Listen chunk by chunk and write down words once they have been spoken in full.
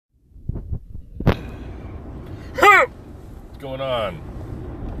going on?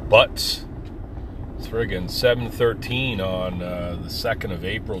 Butts. It's friggin' 7:13 on the 2nd of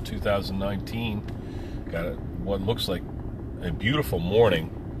April 2019. Got what looks like a beautiful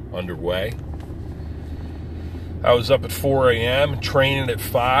morning underway. I was up at 4 a.m. training at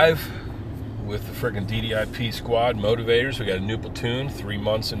 5 with the friggin' DDIP squad motivators. We got a new platoon, 3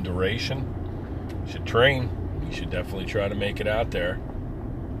 months in duration. You should train. You should definitely try to make it out there.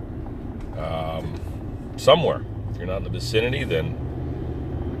 Somewhere. If you're not in the vicinity, then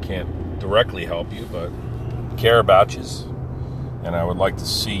I can't directly help you, but care about you. And I would like to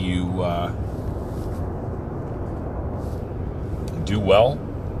see you do well.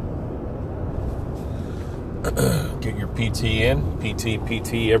 Get your PT in.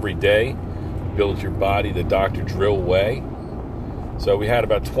 PT every day. Build your body the Dr. Drill way. So we had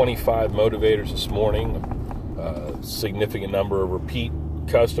about 25 motivators this morning. A significant number of repeat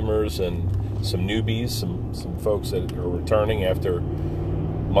customers and some newbies, some folks that are returning after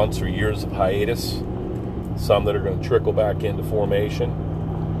months or years of hiatus. Some that are going to trickle back into formation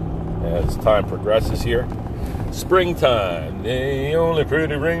as time progresses here. Springtime, the only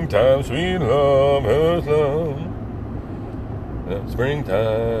pretty ringtime, sweet love has love.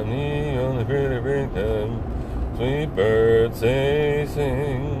 Springtime, the only pretty ringtime, sweet birds they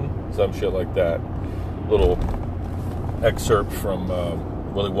sing. Some shit like that. Little excerpt from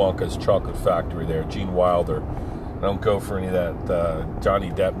Willy Wonka's Chocolate Factory there, Gene Wilder. I don't go for any of that Johnny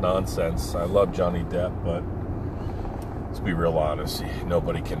Depp nonsense. I love Johnny Depp, but let's be real honest.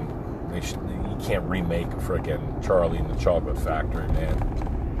 Nobody can, you can't remake frickin' Charlie and the Chocolate Factory,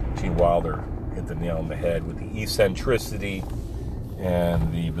 man. Gene Wilder hit the nail on the head with the eccentricity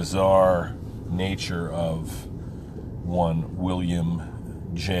and the bizarre nature of one William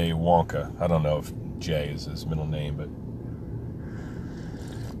J. Wonka. I don't know if J is his middle name, but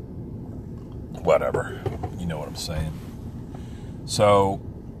whatever. You know what I'm saying. So,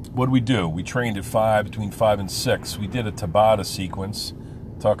 what did we do? We trained at 5, between 5 and 6. We did a Tabata sequence.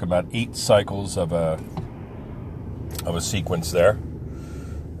 Talk about 8 cycles of a sequence there.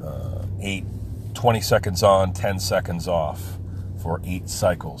 20 seconds on, 10 seconds off for 8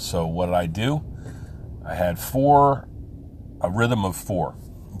 cycles. So what did I do? I had a rhythm of 4.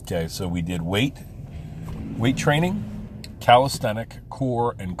 Okay, so we did weight training, calisthenic,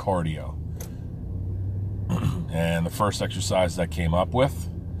 core, and cardio. And the first exercises I came up with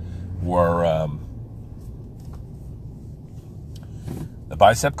were the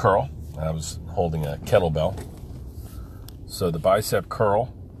bicep curl. I was holding a kettlebell. So the bicep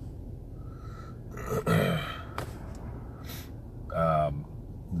curl,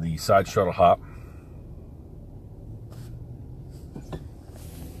 the side shuttle hop,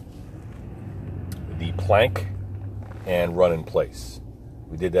 the plank, and run in place.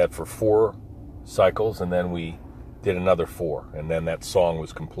 We did that for 4 cycles, and then we did another 4, and then that song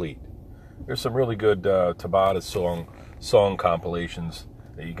was complete. There's some really good Tabata song compilations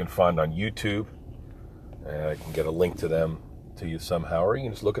that you can find on YouTube, and I can get a link to them to you somehow, or you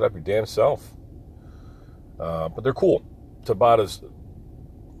can just look it up your damn self. But they're cool. Tabata's,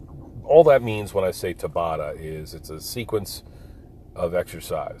 all that means when I say Tabata is it's a sequence of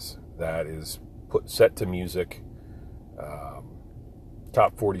exercise that is set to music.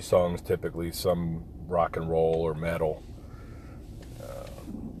 Top 40 songs typically, some rock and roll or metal,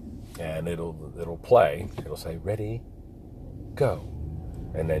 and it'll play. It'll say ready, go,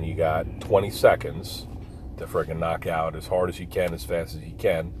 and then you got 20 seconds to freaking knock out as hard as you can, as fast as you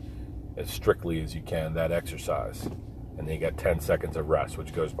can, as strictly as you can that exercise, and then you got 10 seconds of rest,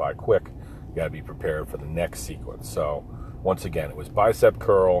 which goes by quick. You got to be prepared for the next sequence. So once again, it was bicep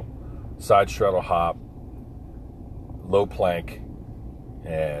curl, side shuttle hop, low plank,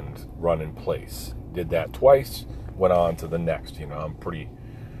 and run in place. Did that twice, went on to the next. You know, I'm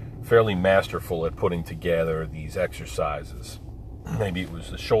fairly masterful at putting together these exercises. Maybe it was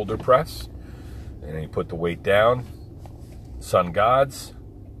the shoulder press, and then you put the weight down, sun gods.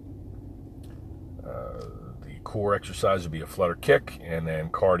 The core exercise would be a flutter kick, and then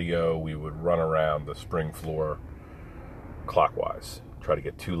cardio, we would run around the spring floor clockwise. Try to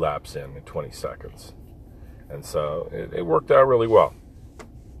get 2 laps in 20 seconds. And so it worked out really well.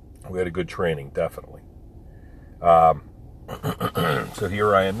 We had a good training, definitely. So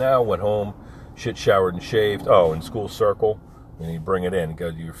here I am now, went home, shit showered and shaved. Oh, in school circle, and you bring it in. You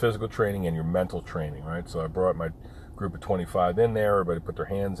got to do your physical training and your mental training, right? So I brought my group of 25 in there. Everybody put their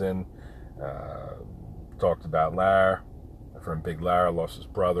hands in. Talked about Lar. My friend Big Lar lost his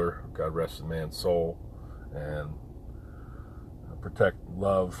brother. God rest the man's soul. And protect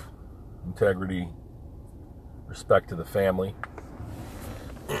love, integrity, respect to the family.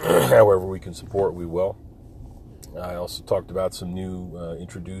 However we can support, we will. I also talked about some new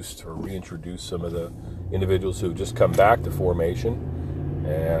introduced or reintroduced some of the individuals who just come back to formation.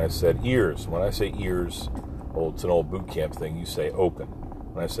 And I said ears. When I say ears, it's an old boot camp thing. You say open.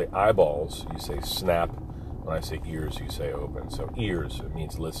 When I say eyeballs, you say snap. When I say ears, you say open. So ears, it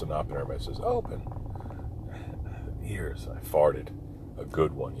means listen up, and everybody says open. Ears. I farted. A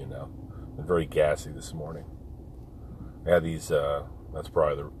good one, you know. I'm very gassy this morning. I had these, that's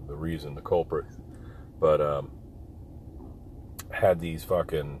probably the reason, the culprit. But had these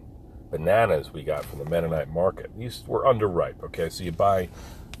fucking bananas we got from the Mennonite market. These were underripe, okay? So you buy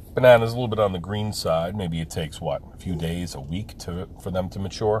bananas a little bit on the green side. Maybe it takes, what, a few days, a week for them to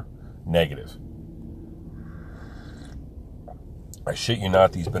mature? Negative. I shit you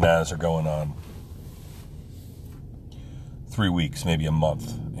not, these bananas are going on 3 weeks, maybe a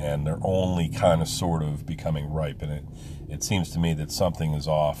month, and they're only kind of sort of becoming ripe, and it seems to me that something is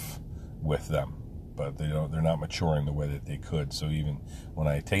off with them, but they're not maturing the way that they could. So even when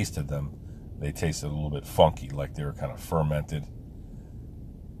I tasted them, they tasted a little bit funky, like they were kind of fermented.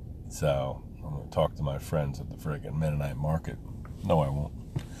 So I'm going to talk to my friends at the friggin' Mennonite market. No, I won't.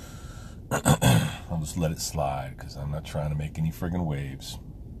 I'll just let it slide because I'm not trying to make any friggin' waves.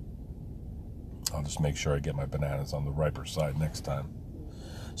 I'll just make sure I get my bananas on the riper side next time.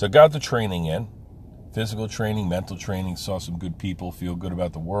 So I got the training in. Physical training, mental training, saw some good people, feel good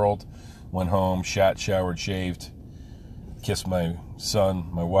about the world. Went home, showered, shaved, kissed my son,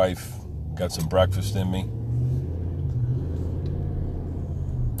 my wife, got some breakfast in me.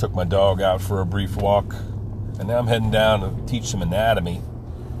 Took my dog out for a brief walk. And now I'm heading down to teach some anatomy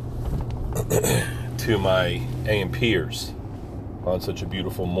to my A&Pers on such a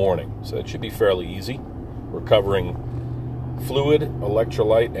beautiful morning. So it should be fairly easy. We're covering fluid,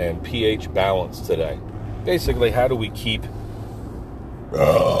 electrolyte, and pH balance today. Basically, how do we keep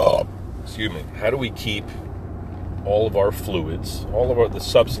how do we keep all of our fluids, all of the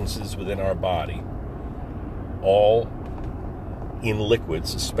substances within our body, all in liquid,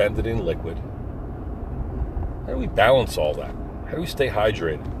 suspended in liquid? How do we balance all that? How do we stay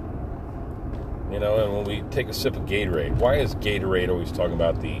hydrated? You know, and when we take a sip of Gatorade, why is Gatorade always talking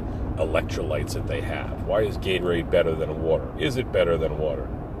about the electrolytes that they have? Why is Gatorade better than water? Is it better than water?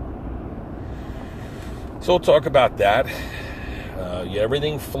 So we'll talk about that.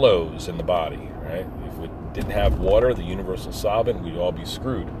 Everything flows in the body, right? If we didn't have water, the universal solvent, we'd all be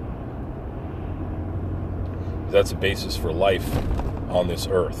screwed. That's the basis for life on this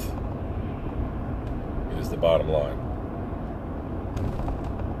earth, is the bottom line.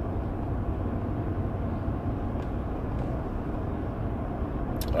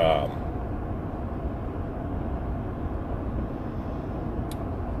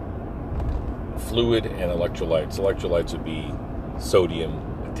 Fluid and electrolytes. Electrolytes would be sodium,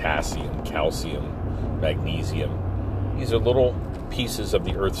 potassium, calcium, magnesium. These are little pieces of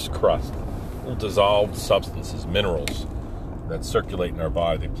the Earth's crust, little dissolved substances, minerals that circulate in our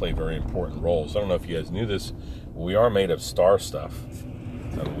body. They play very important roles. I don't know if you guys knew this, but we are made of star stuff,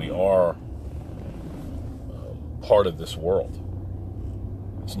 and we are part of this world.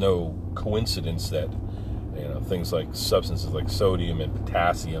 It's no coincidence that things like substances like sodium and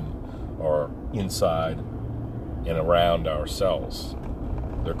potassium are inside and around our cells.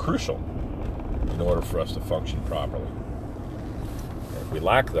 They're crucial in order for us to function properly. And if we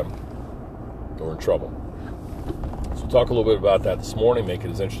lack them, we're in trouble. So we'll talk a little bit about that this morning, make it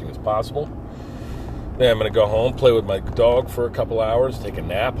as interesting as possible. Then I'm going to go home, play with my dog for a couple hours, take a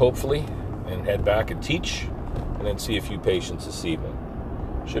nap hopefully, and head back and teach, and then see a few patients this evening.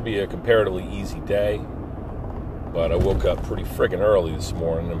 Should be a comparatively easy day. But I woke up pretty friggin' early this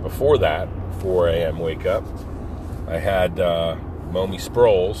morning, and before that, 4 a.m. wake up, I had Momi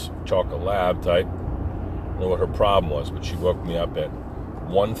Sproles, chocolate lab type. I don't know what her problem was, but she woke me up at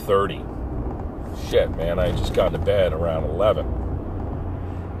 1:30. Shit, man, I just got into bed around 11.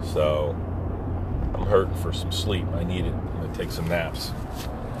 So I'm hurting for some sleep. I need it. I'm going to take some naps.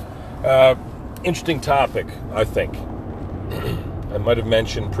 Interesting topic, I think. I might have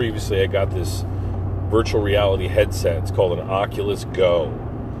mentioned previously I got this virtual reality headset. It's called an Oculus Go.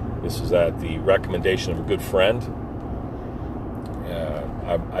 This is at the recommendation of a good friend.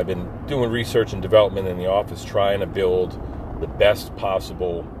 I've been doing research and development in the office, trying to build the best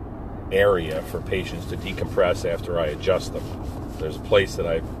possible area for patients to decompress after I adjust them. There's a place that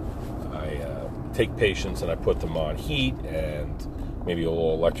I take patients and I put them on heat and maybe a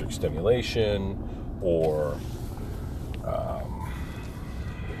little electric stimulation, or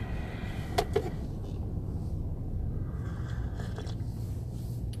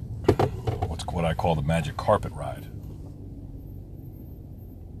what I call the magic carpet ride.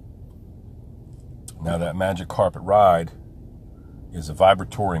 Now that Magic Carpet Ride is a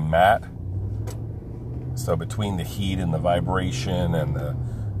vibratory mat. So between the heat and the vibration and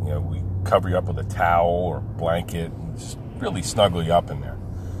we cover you up with a towel or blanket and just really snuggle you up in there.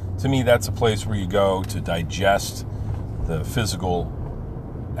 To me, that's a place where you go to digest the physical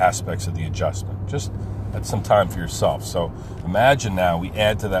aspects of the adjustment. Just at some time for yourself. So imagine now we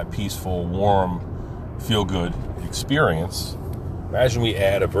add to that peaceful, warm, feel-good experience. Imagine we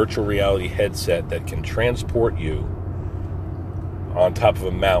add a virtual reality headset that can transport you on top of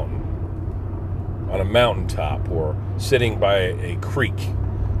a mountain, on a mountaintop, or sitting by a creek,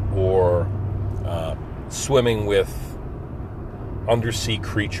 or swimming with undersea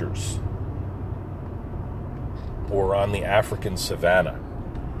creatures, or on the African savannah.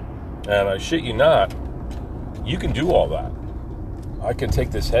 And I shit you not, you can do all that. I can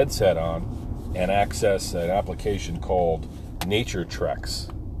take this headset on and access an application called Nature Treks.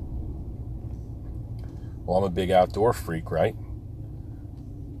 Well, I'm a big outdoor freak, right?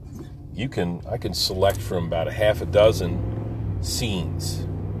 I can select from about a half a dozen scenes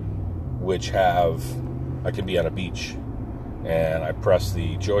which I can be on a beach, and I press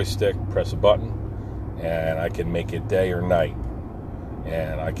the joystick, press a button, and I can make it day or night,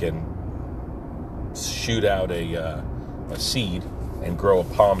 and I can shoot out a seed and grow a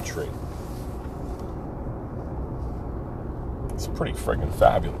palm tree. It's pretty friggin'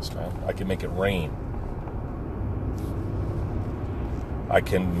 fabulous, man. I can make it rain. I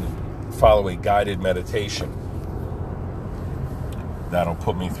can follow a guided meditation that'll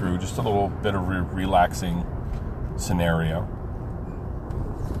put me through just a little bit of relaxing scenario.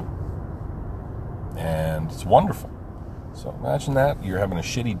 And it's wonderful. So imagine that. You're having a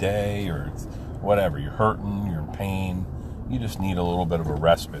shitty day or whatever. You're hurting, you're in pain. You just need a little bit of a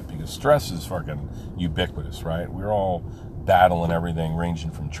respite because stress is fucking ubiquitous, right? We're all battling everything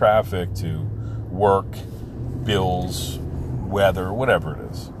ranging from traffic to work, bills, weather, whatever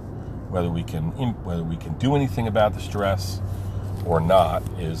it is. Whether we can do anything about the stress or not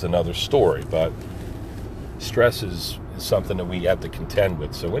is another story, but stress is something that we have to contend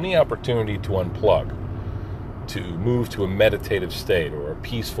with. So any opportunity to unplug, to move to a meditative state or a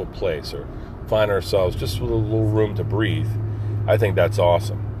peaceful place, or find ourselves just with a little room to breathe, I think that's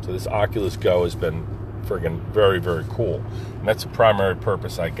awesome. So this Oculus Go has been friggin' very, very cool. And that's the primary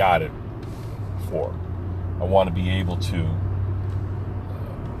purpose I got it for. I want to be able to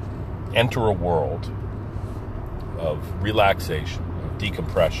enter a world of relaxation, of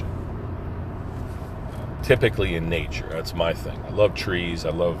decompression, typically in nature. That's my thing. I love trees, I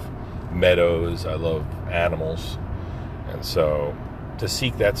love meadows, I love animals, and so to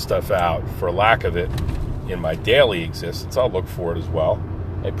seek that stuff out, for lack of it, in my daily existence, I'll look for it as well.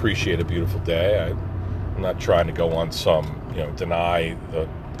 I appreciate a beautiful day. I'm not trying to go on some, deny the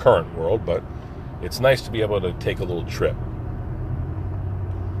current world, but it's nice to be able to take a little trip.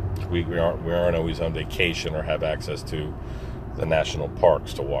 We aren't always on vacation or have access to the national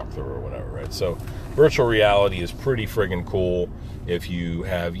parks to walk through or whatever, right? So virtual reality is pretty friggin' cool. If you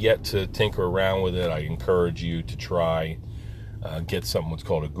have yet to tinker around with it, I encourage you to try get something what's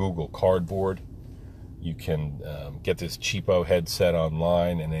called a Google Cardboard. You can get this cheapo headset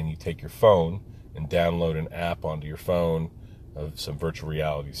online, and then you take your phone and download an app onto your phone of some virtual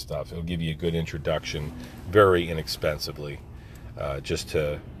reality stuff. It'll give you a good introduction, very inexpensively, just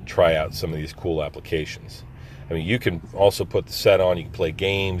to try out some of these cool applications. I mean, you can also put the set on, you can play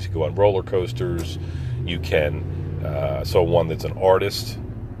games, you can go on roller coasters, you can, one that's an artist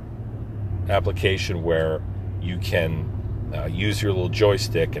application where you can use your little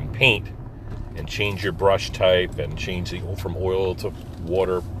joystick and paint and change your brush type and change from oil to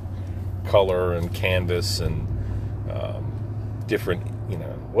water color and canvas and different,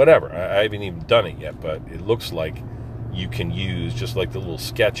 whatever. I haven't even done it yet, but it looks like you can use, just like the little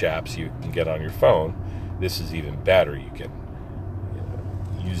sketch apps you can get on your phone, this is even better. You can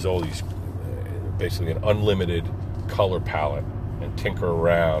use all these, basically an unlimited color palette and tinker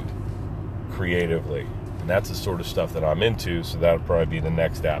around creatively. And that's the sort of stuff that I'm into, so that'll probably be the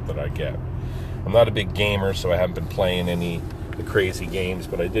next app that I get. I'm not a big gamer, so I haven't been playing any of the crazy games,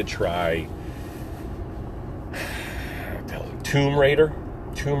 but I did try Tomb Raider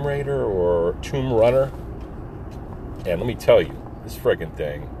or Tomb Runner. And let me tell you, this friggin'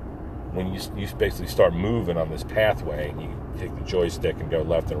 thing, when you basically start moving on this pathway, and you take the joystick and go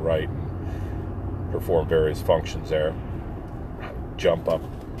left and right and perform various functions there, jump up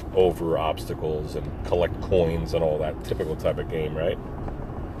over obstacles and collect coins and all that typical type of game, right?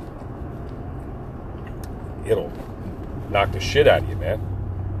 It'll knock the shit out of you, man.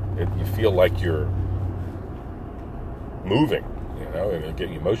 You feel like you're moving. you know, and it'll get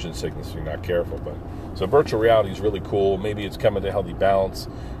you motion sickness if you're not careful. But so virtual reality is really cool. Maybe it's coming to Healthy Balance,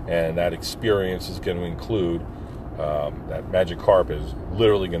 and that experience is going to include that Magic Carpet is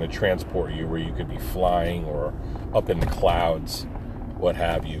literally going to transport you where you could be flying or up in the clouds, what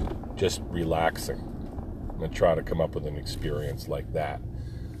have you, just relaxing. I'm going to try to come up with an experience like that.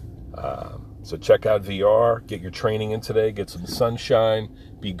 So check out VR, get your training in today, get some sunshine,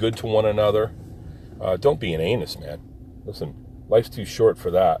 be good to one another. Don't be an anus, man. Listen, life's too short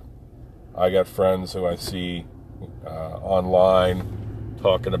for that. I got friends who I see online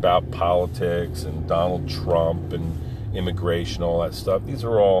talking about politics and Donald Trump and immigration, all that stuff. These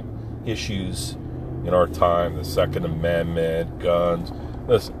are all issues in our time, the Second Amendment, guns.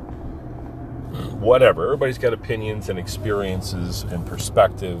 Listen, whatever. Everybody's got opinions and experiences and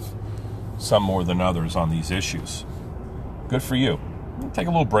perspective, some more than others, on these issues. Good for you. Take a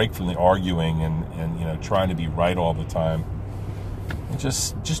little break from the arguing and you know, trying to be right all the time. And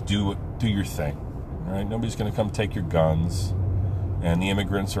just do your thing. All right? Nobody's going to come take your guns, and the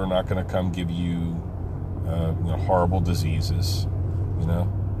immigrants are not going to come give you, you know, horrible diseases. You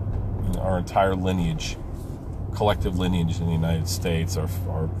know, our entire lineage, collective lineage in the United States,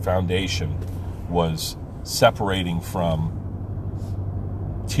 our foundation was separating from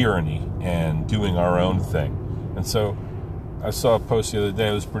tyranny and doing our own thing. And so I saw a post the other day,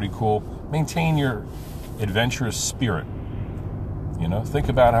 it was pretty cool. Maintain your adventurous spirit. You know, think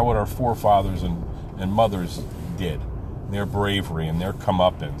about what our forefathers and mothers did, their bravery and their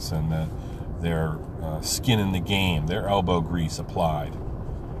comeuppance and their skin in the game, their elbow grease applied,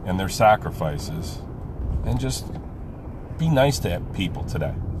 and their sacrifices. And just be nice to people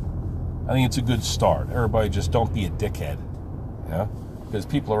today. I think it's a good start. Everybody just don't be a dickhead. You know? Because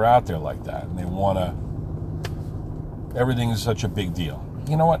people are out there like that, and they want to, everything is such a big deal.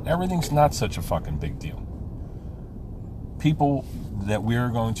 You know what? Everything's not such a fucking big deal. People that we're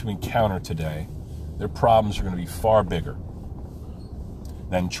going to encounter today, their problems are going to be far bigger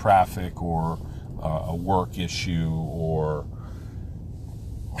than traffic or a work issue or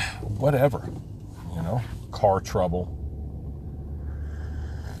whatever, you know, car trouble.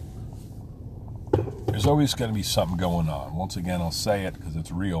 There's always going to be something going on. Once again, I'll say it because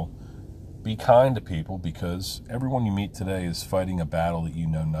it's real. Be kind to people, because everyone you meet today is fighting a battle that you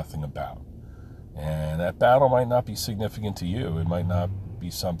know nothing about. And that battle might not be significant to you. It might not be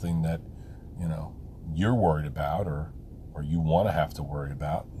something that, you know, you're worried about or you want to have to worry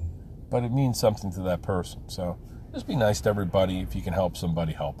about. But it means something to that person. So just be nice to everybody. If you can help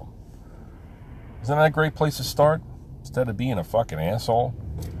somebody, help them. Isn't that a great place to start? Instead of being a fucking asshole,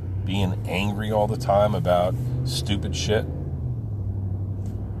 being angry all the time about stupid shit,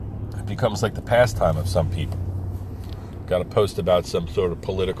 it becomes like the pastime of some people. Got to post about some sort of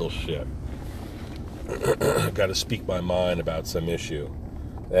political shit. Got to speak my mind about some issue.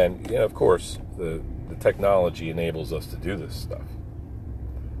 And, yeah, of course, the technology enables us to do this stuff.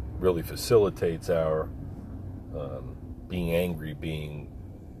 Really facilitates our being angry, being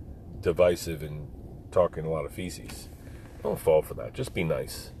divisive, and talking a lot of feces. Don't fall for that. Just be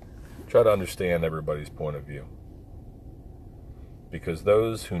nice. Try to understand everybody's point of view. Because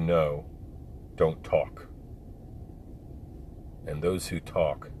those who know don't talk. And those who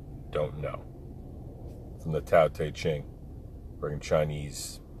talk don't know. From the Tao Te Ching, or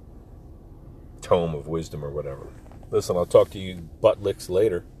Chinese tome of wisdom or whatever. Listen, I'll talk to you butt licks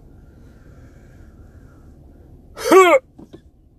later.